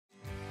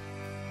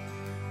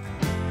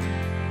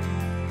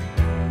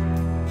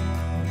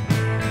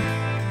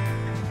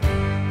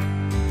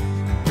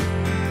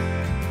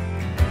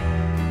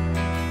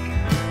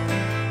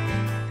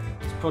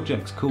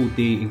project's called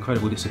The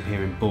Incredible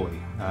Disappearing Boy.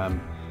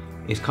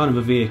 It's kind of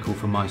a vehicle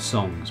for my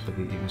songs, but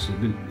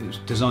it was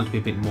designed to be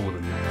a bit more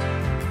than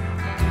that.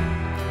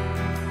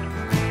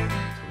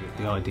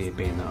 The idea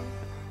being that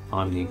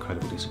I'm the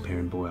incredible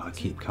disappearing boy. I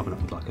keep coming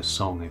up with like a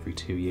song every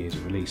 2 years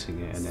and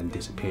releasing it and then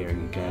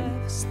disappearing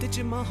again.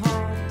 Stitching my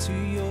heart to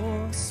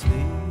your sleeve.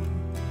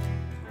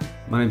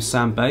 My name's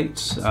Sam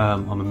Bates.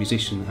 I'm a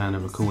musician and a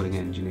recording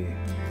engineer.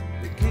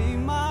 I've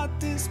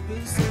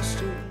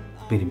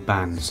been in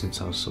bands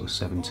since I was sort of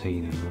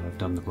 17 and I've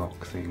done the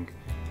rock thing.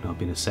 I've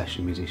been a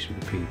session musician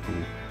for people,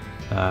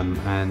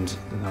 and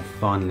I've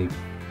finally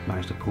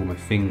managed to pull my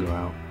finger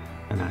out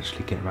and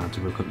actually get around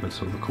to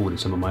recording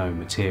some of my own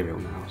material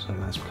now, so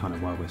that's kind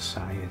of why we're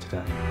sat here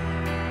today.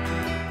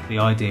 The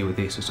idea with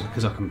this is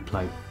because I can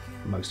play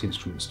most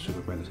instruments to a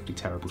relatively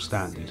terrible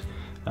standard,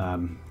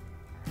 I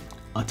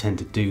tend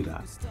to do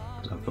that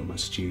because I've got my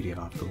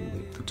studio, I've got all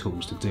the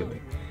tools to do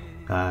it.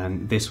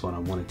 And this one I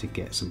wanted to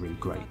get some really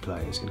great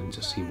players in and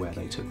to see where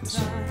they took the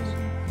songs.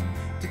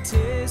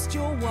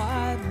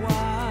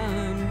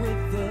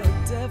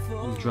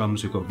 On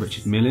drums we've got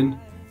Richard Millen.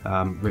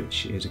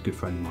 Rich is a good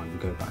friend of mine. We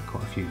go back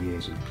quite a few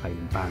years and played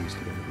in bands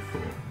together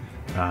before.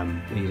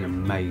 He's an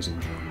amazing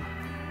drummer.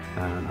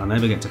 And I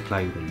never get to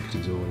play with him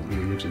because he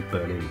lives in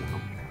Berlin now.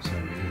 So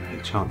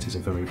the chances are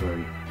very,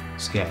 very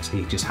scarce.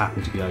 He just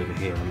happened to be over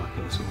here on like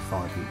a sort of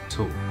 5-week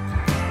tour.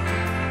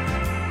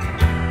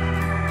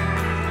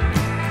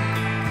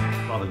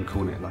 Rather than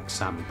calling it like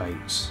Sam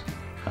Bates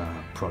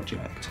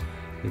project,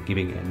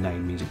 giving it a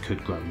name means it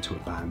could grow into a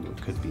band, or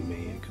it could be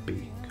me, it could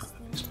be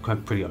it's kind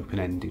of pretty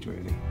open-ended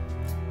really.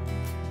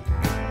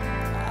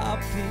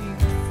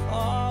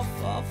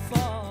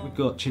 We've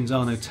got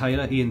Cinzano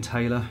Taylor, Ian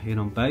Taylor in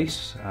on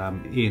bass.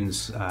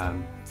 Ian's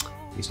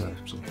he's a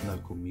sort of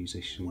local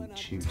musician,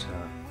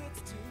 tutor,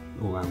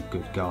 all-round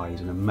good guy. He's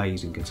an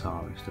amazing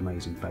guitarist,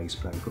 amazing bass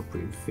player, got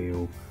brilliant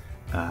feel.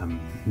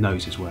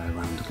 Knows his way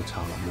around a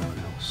guitar like no one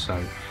else, so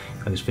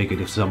I just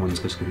figured if someone's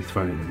just going to be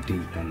thrown into the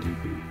deep end,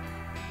 he'd be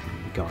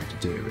the guy to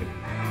do it really.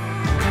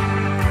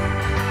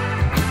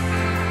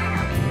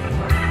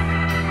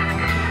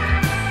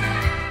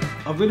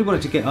 I really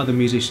wanted to get other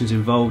musicians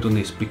involved on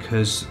this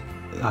because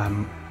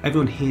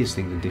everyone hears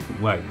things in different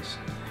ways.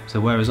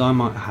 So whereas I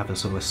might have a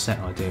sort of a set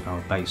idea of how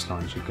a bass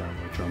line should go,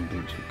 or a drum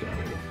beat should go,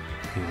 or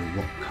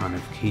what kind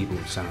of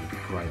keyboard sound would be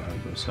great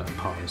over a certain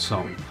part of the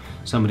song,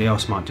 somebody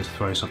else might just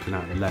throw something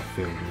out of the left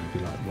field and be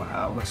like,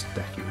 wow, that's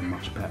definitely a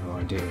much better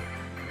idea.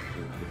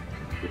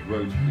 The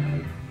Rhodes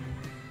piano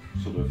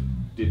sort of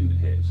didn't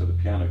hit, so the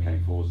piano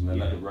came forwards and then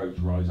let the Rhodes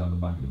rise out the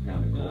back of the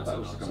piano. Yeah, that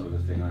was kind of the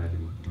thing I had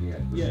in the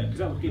head. Yeah, because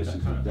that would give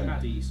that kind of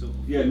paddy sort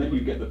of... Yeah, and then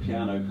you get the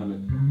piano kind of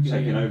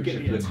taking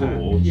ownership of the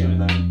chords, and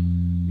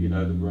then, you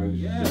know, the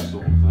Rhodes is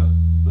sort of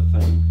the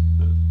thing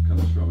that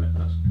comes from it.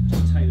 That's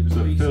just tailor the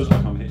so piece. It feels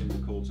like I'm hitting the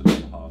chords a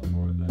little hard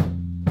for it then.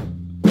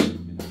 You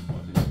know,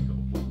 I think you've got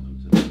to plant them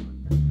to do it.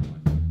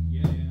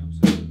 Yeah,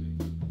 absolutely.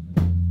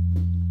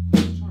 I'm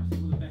just trying to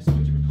think what the best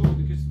way to record,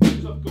 because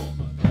I've got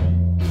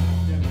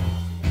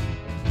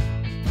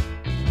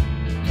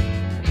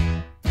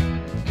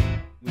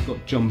We've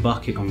got John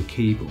Bucket on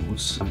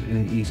keyboards,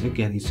 and he's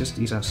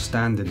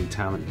outstandingly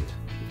talented.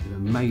 He's an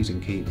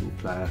amazing keyboard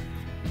player,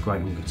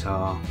 great on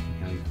guitar,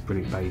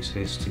 brilliant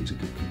bassist, he's a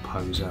good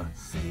composer,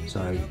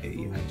 so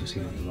it just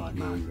seemed like the right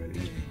man really.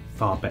 He's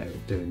far better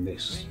at doing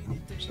this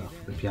stuff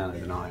with the piano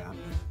than I am.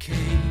 We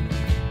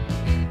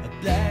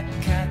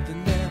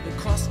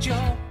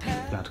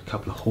had a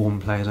couple of horn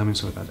players,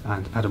 so we've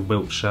had Adam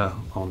Wiltshire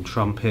on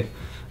trumpet,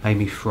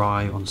 Amy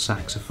Fry on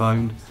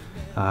saxophone,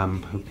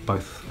 who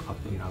both I've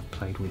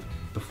played with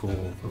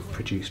before, I've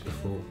produced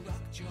before.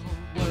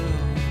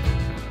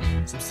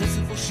 Some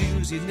sensible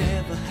shoes you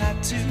never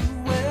had to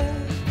wear.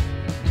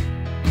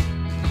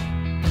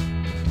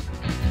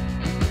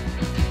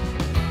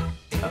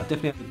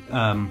 Definitely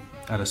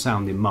had a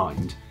sound in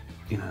mind.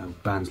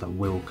 Bands like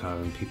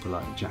Wilco and people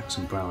like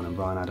Jackson Browne and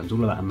Bryan Adams,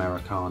 all of that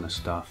Americana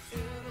stuff,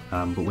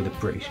 but with a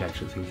British edge.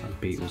 Things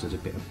like Beatles, there's a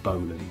bit of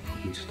Bolan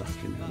probably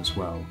stuck in there as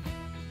well.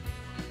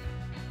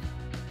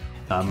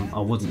 I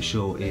wasn't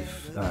sure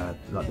if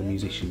like the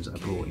musicians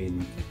that I brought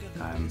in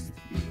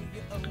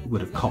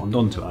would have cottoned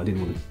onto it. I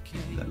didn't want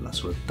to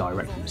sort of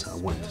direct them, so I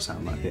wanted to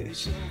sound like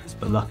this.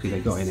 But luckily they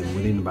got in, and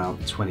within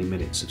about 20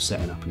 minutes of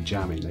setting up and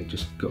jamming, they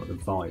just got the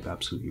vibe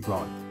absolutely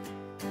right.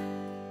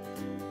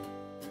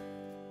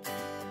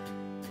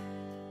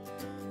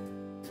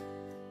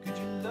 Could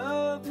you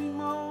love me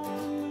more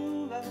in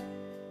moonlight?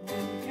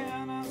 When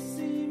can I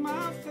see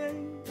my face?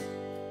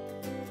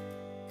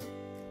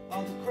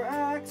 All the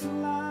cracks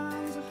and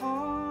lines of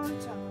hard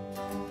times,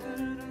 all good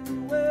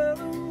and well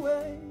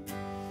away.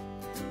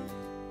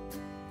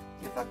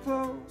 If I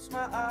close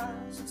my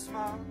eyes and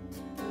smile,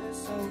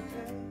 it's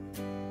okay.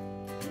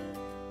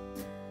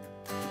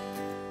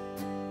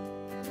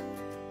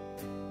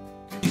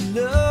 Could you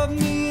love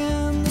me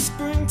in the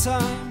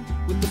springtime,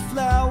 with the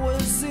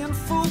flowers in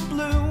full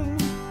bloom,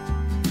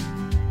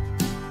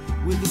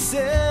 with the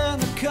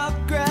scent of cut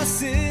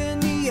grass in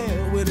the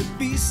air? Would it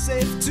be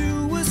safe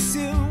to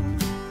assume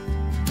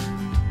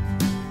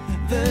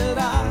that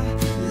I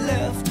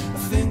left a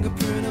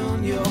fingerprint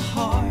on your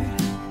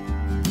heart.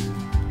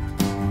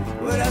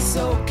 Well, that's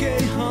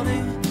okay,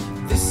 honey,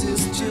 this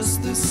is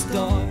just the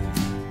start.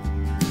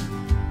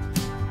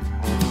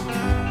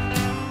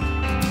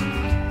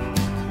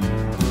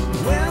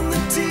 When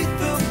the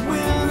teeth of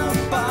winter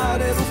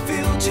bite, it'll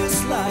feel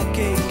just like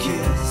a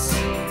kiss.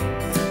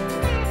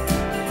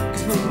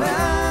 'Cause no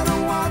matter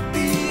what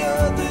the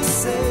others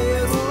say,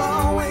 it'll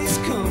always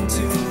come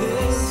to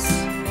this.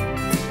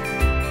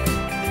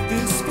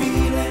 This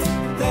feeling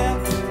that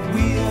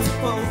we have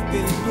both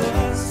been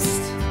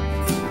blessed.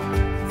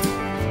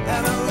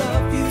 And I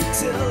love you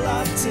till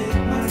I take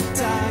my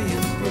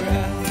dying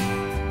breath.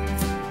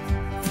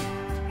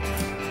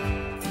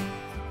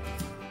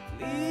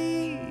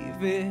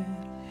 Leave it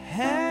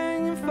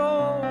hanging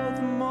for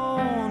the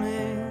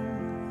morning,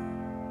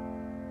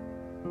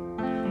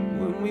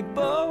 when we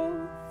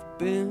both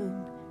been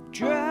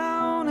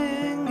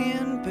drowning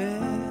in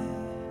bed.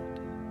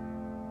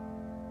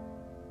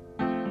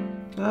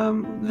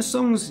 The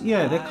songs,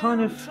 yeah, they're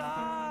kind of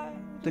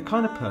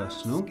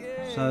personal.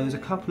 So there's a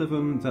couple of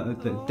them that are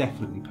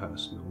definitely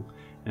personal,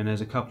 and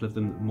there's a couple of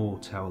them that more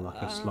tell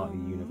like a slightly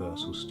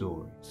universal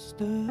story.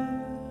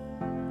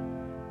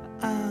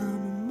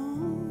 I'm a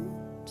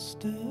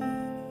monster.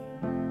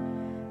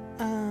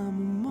 I'm a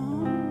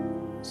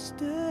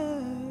monster.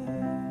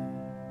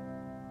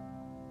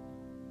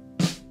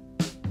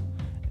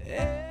 I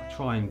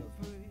try and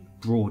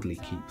broadly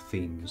keep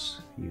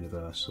themes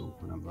universal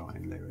when I'm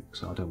writing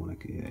lyrics. I don't want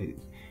to.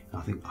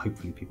 I think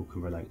hopefully people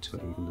can relate to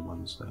it, even the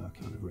ones that are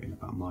kind of written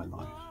about my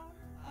life.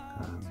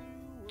 I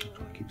try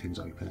to keep things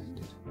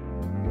open-ended.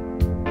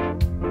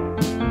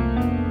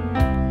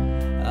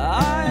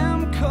 I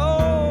am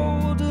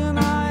cold and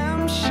I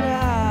am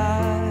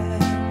shy.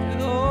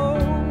 Oh,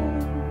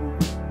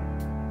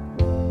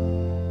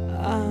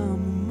 I'm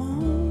a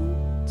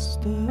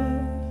monster.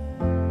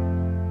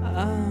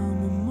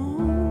 I'm a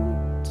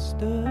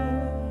monster.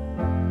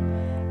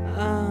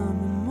 I'm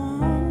a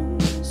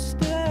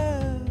monster.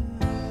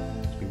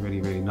 It's been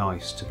really, really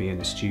nice to be in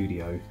the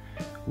studio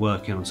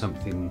working on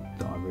something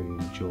that I really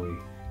enjoy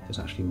that's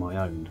actually my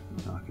own,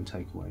 that I can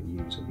take away and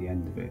use at the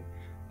end of it.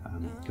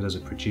 Because as a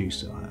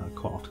producer, I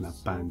quite often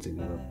have bands in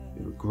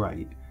who are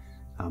great,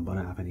 but I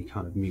don't have any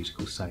kind of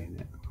musical say in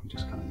it. I'm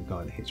just kind of the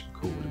guy that hits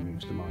record and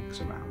moves the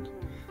mics around.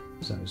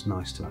 So it's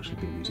nice to actually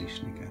be a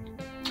musician again.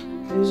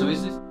 So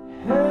is this?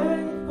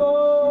 Hang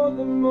for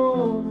the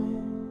morning,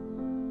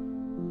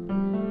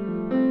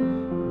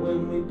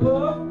 when we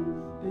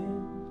both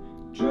been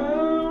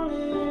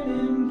drowning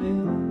in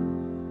bed.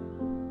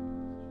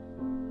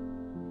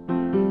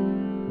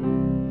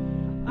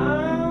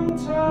 I'm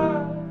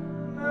tired,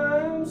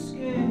 I'm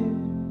scared.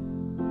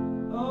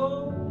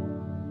 Oh,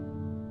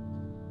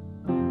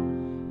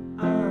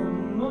 I'm a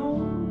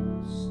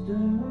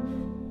monster.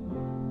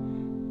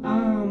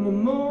 I'm a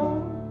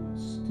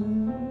monster.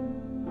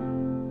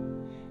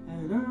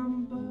 And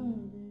I'm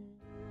burning.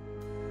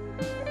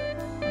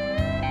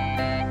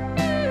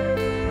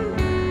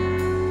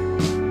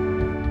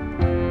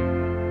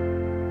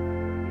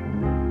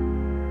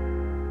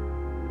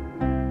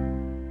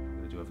 I'm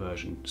going to do a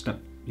version,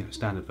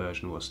 standard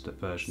version, or a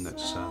version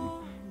that's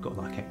got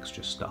like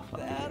extra stuff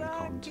like video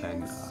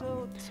content,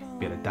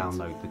 be able to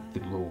download the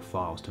raw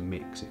files to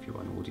mix if you're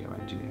an audio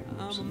engineer,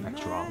 and some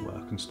extra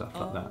artwork and stuff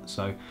like that.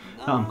 So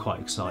I'm quite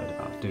excited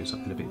about doing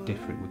something a bit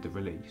different with the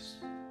release.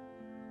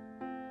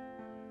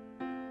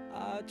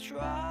 I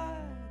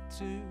tried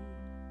to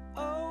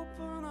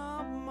open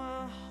up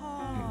my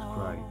heart. It was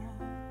great.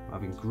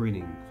 I've been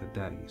grinning for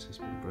days. It's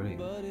been brilliant.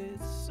 But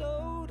it's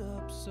sewed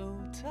up so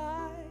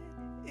tight,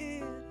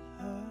 it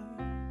hurts.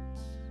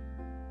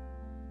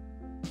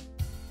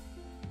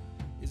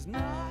 It's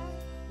not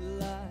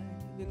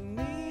like the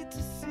need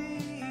to see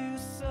you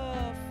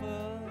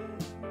suffer.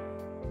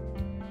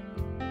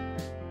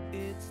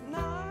 It's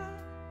not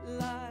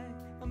like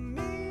I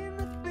mean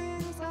the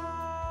things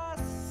I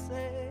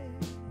say.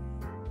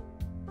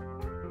 Oh,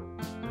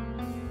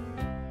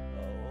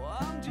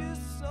 I'm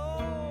just so